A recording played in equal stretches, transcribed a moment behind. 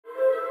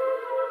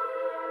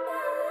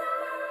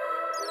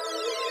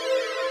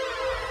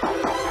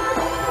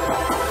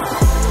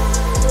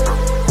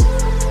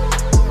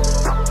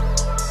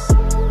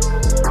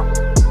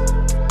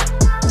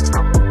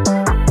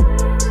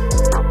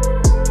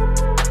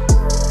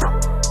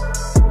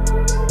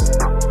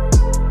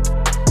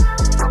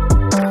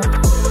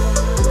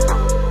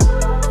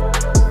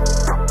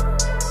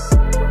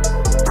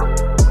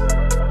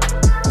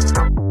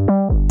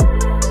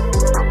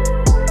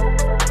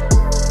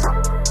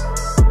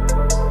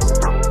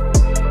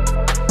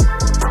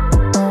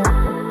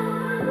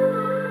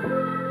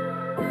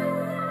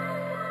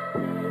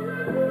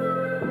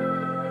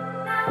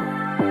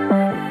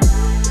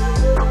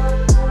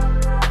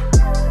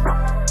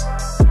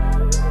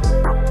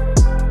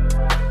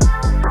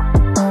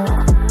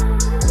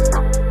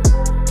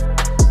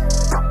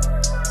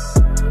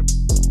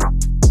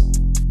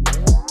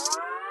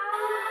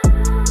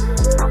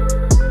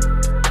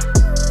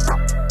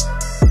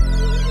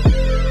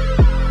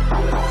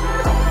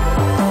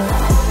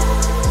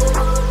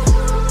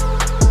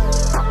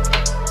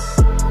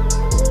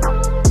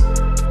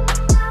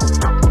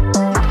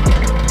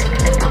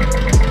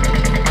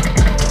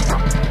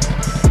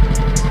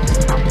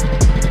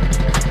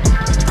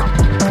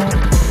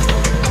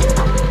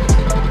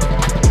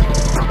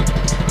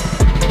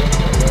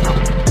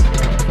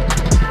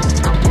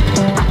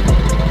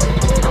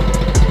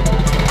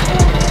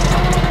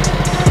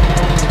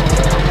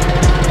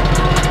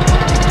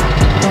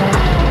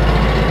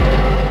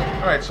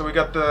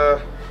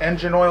the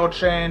engine oil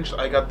changed.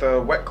 I got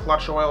the wet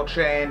clutch oil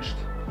changed.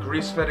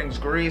 Grease fittings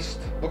greased.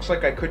 Looks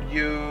like I could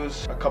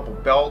use a couple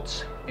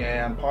belts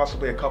and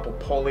possibly a couple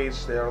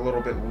pulleys. They're a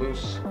little bit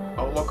loose.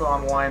 I'll look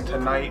online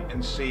tonight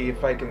and see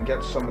if I can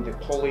get some of the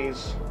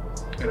pulleys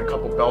and a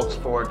couple belts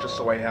for it, just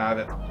so I have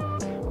it.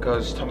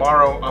 Because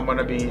tomorrow I'm going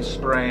to be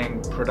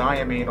spraying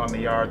prodiamine on the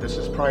yard. This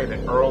is probably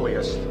the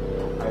earliest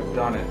I've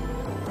done it.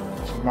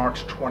 It's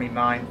March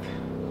 29th,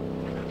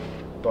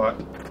 but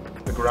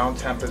the ground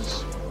temp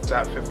is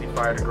at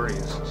 55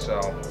 degrees, so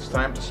it's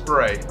time to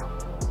spray.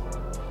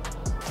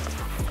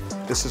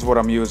 This is what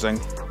I'm using.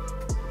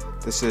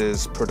 This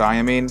is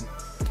prodiamine,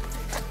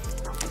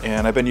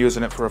 and I've been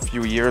using it for a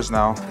few years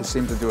now. It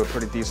seems to do a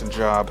pretty decent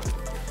job.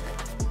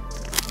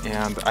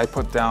 And I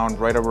put down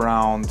right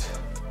around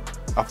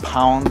a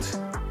pound,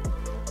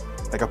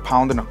 like 1.25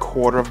 pounds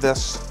of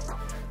this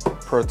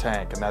per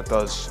tank, and that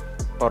does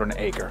about an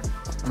acre.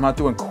 I'm not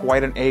doing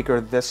quite an acre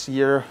this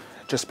year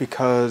just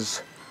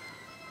because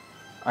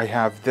I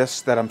have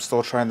this that I'm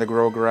still trying to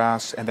grow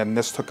grass, and then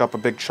this took up a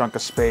big chunk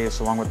of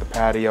space along with the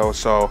patio,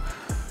 so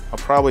I'll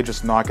probably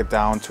just knock it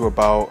down to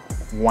about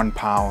 1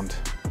 pound.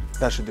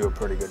 That should do a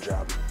pretty good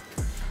job.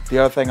 The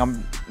other thing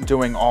I'm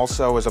doing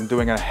also is I'm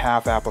doing a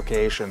half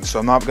application. So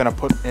I'm not gonna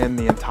put in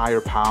the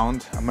entire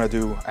pound. I'm gonna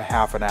do a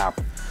half an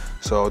app.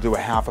 So I'll do a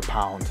 1/2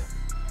 pound.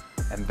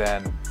 And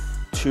then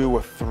 2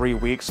 or 3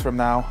 weeks from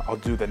now, I'll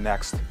do the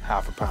next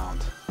 1/2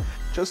 pound.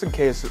 Just in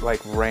case it like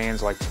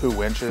rains like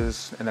 2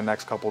 inches in the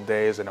next couple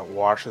days and it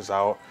washes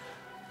out,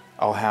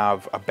 I'll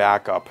have a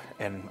backup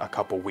in a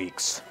couple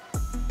weeks,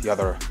 the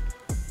other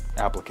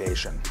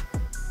application.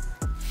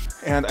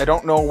 And I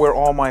don't know where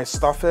all my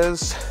stuff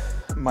is,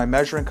 my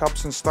measuring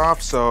cups and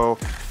stuff, so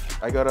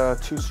I got a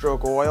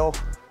 2-stroke oil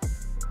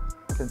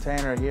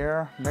container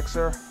here,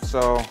 mixer,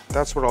 so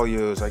that's what I'll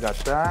use. I got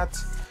that,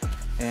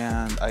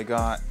 and I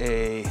got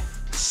a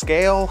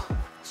scale,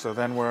 so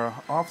then we're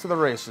off to the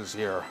races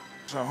here.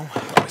 So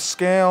my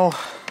scale,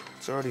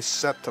 it's already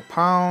set to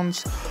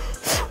pounds,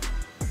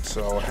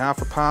 so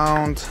 1/2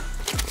 pound.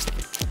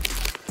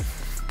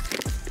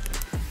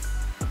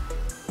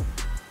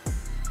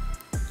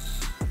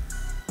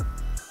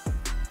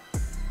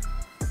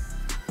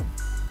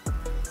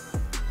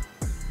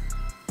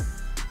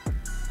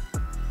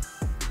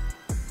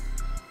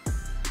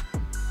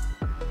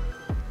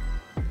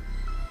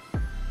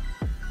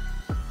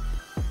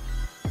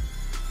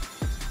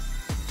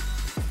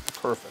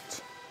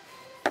 Perfect.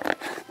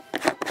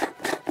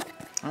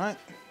 All right,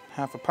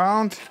 1/2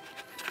 pound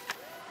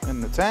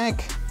in the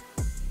tank.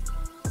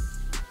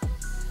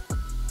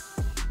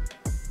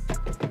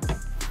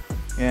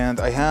 And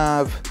I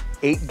have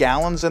 8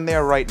 gallons in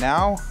there right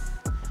now.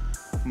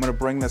 I'm gonna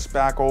bring this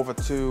back over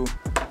to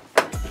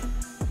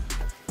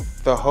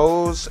the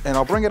hose, and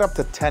I'll bring it up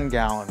to 10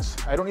 gallons.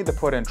 I don't need to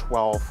put in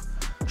 12.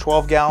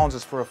 12 gallons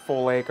is for a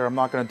full acre. I'm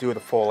not gonna do the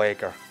full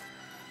acre.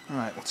 All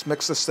right, let's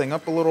mix this thing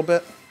up a little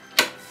bit.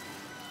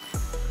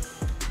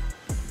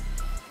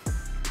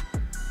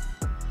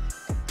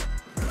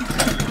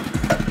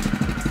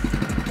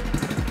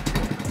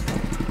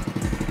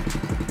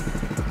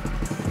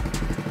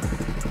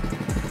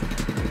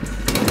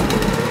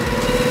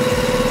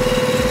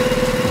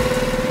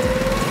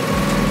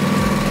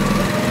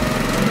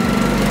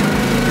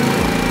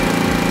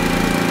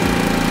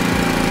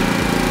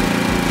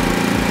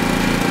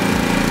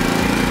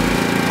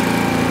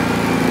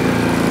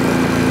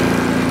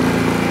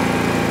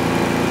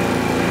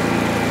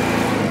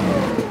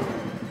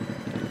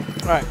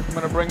 All right, I'm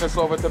gonna bring this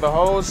over to the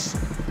hose,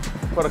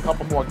 put a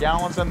couple more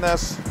gallons in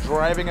this,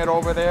 driving it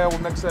over there, we'll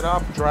mix it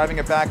up, driving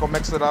it back, we'll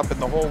mix it up, and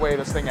the whole way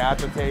this thing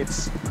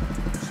agitates,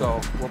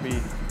 so we'll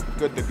be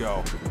good to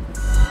go.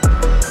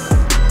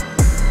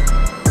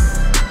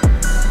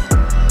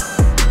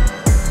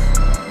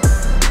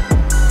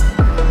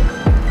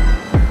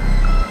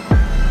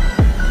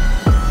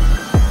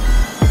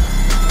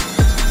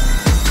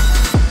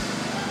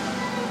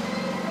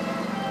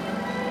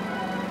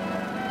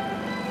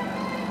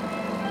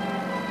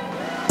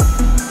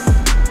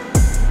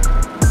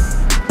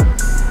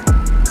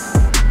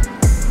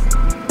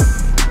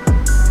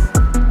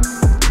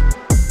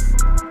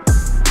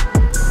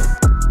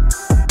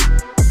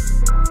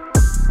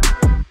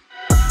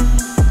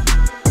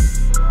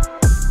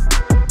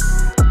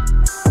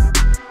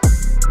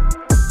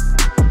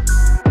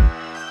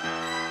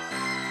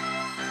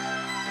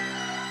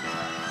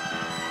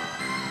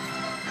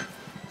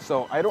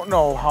 So I don't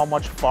know how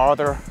much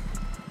farther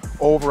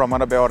over I'm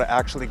gonna be able to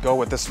actually go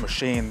with this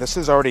machine. This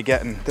is already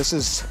getting, this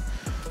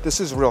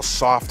is real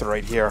soft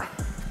right here.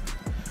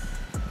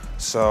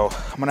 So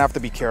I'm gonna have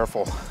to be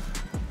careful.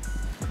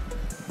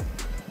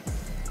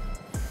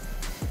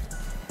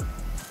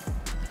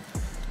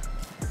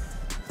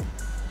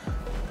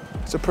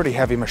 It's a pretty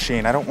heavy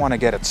machine. I don't want to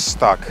get it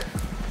stuck,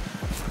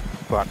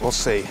 but we'll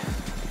see.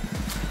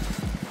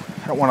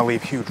 I don't want to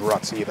leave huge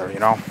ruts either, you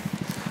know?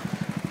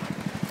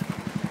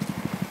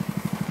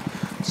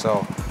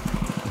 So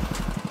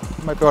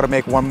I might be able to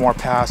make one more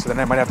pass, and then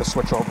I might have to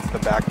switch over to the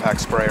backpack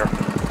sprayer.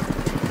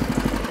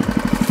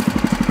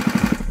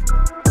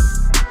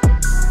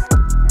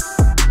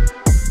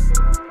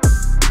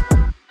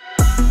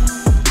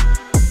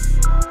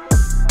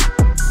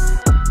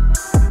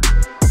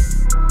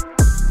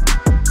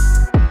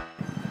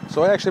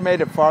 actually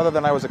made it farther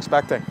than I was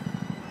expecting.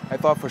 I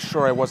thought for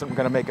sure I wasn't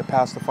gonna make it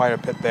past the fire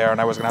pit there and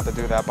I was gonna have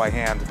to do that by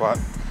hand, but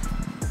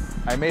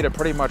I made it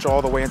pretty much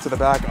all the way into the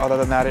back other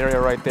than that area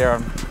right there.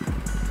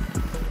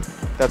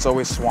 That's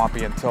always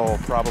swampy until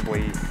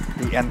probably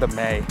the end of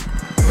May.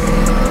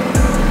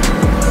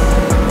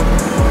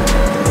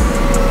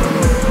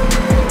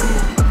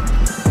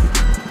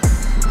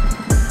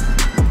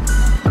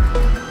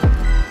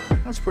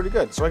 That's pretty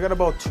good. So I got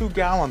about 2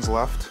 gallons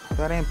left.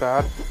 That ain't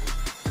bad.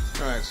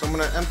 All right, so I'm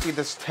gonna empty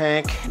this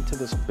tank into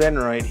this bin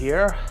right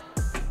here.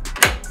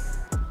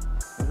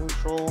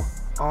 Neutral,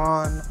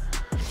 on,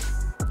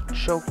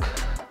 choke.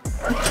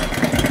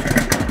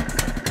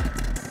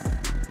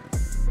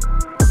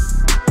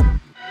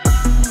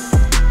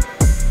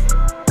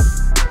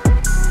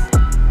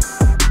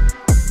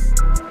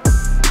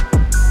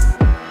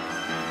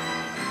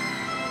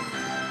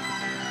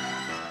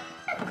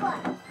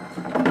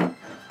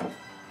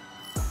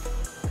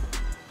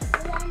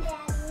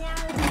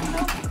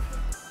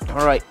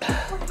 All right.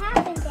 What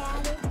happened,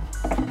 Daddy?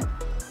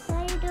 What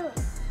are you doing?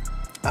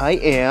 I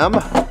am.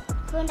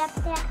 Putting up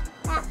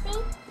that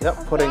thing? Yep,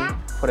 What's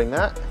putting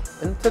that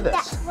into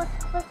this.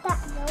 What's that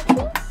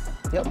milky?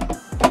 Yep.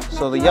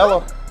 So the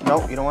yellow.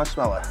 No, you don't want to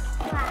smell it.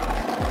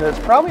 Wow. Because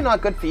it's probably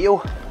not good for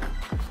you.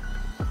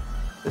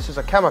 This is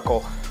a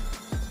chemical.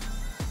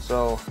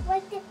 So.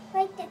 Like the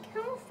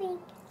camel thing.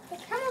 The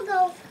camel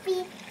go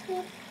beep.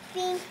 The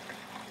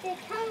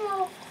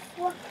camel.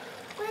 What's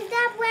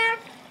that black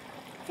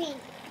thing?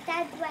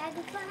 That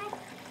dragonfly?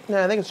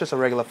 Yeah, I think it's just a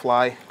regular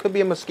fly. Could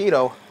be a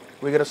mosquito.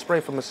 We got a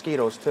spray for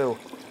mosquitoes too.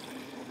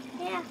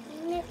 Yeah,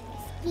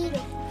 mosquito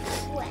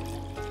spray.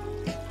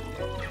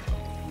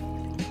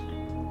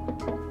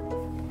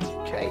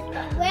 Okay.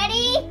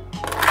 Ready?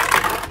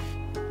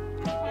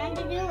 Time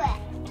to do it.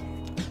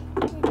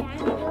 Time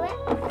to do it?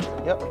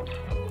 Yep.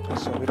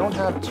 So we don't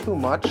have too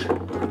much,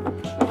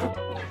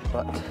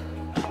 but.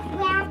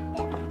 Wrap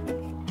them.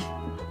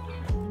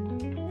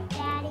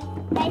 Daddy,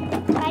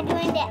 by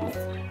doing this.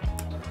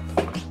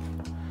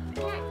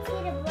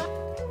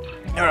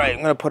 All right,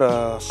 I'm gonna put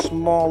a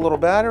small little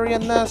battery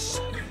in this,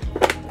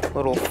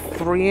 little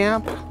 3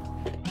 amp.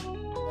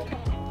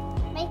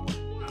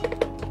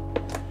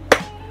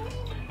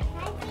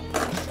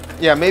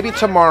 Yeah, maybe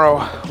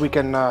tomorrow we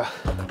can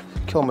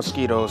kill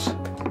mosquitoes.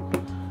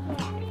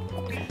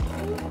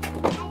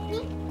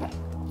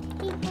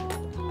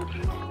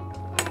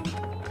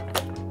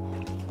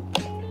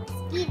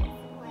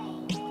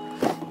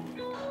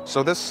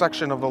 So this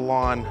section of the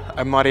lawn,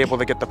 I'm not able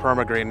to get the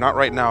permagreen, not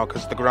right now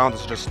because the ground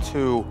is just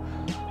too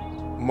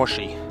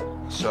mushy.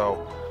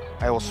 So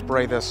I will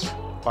spray this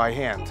by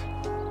hand.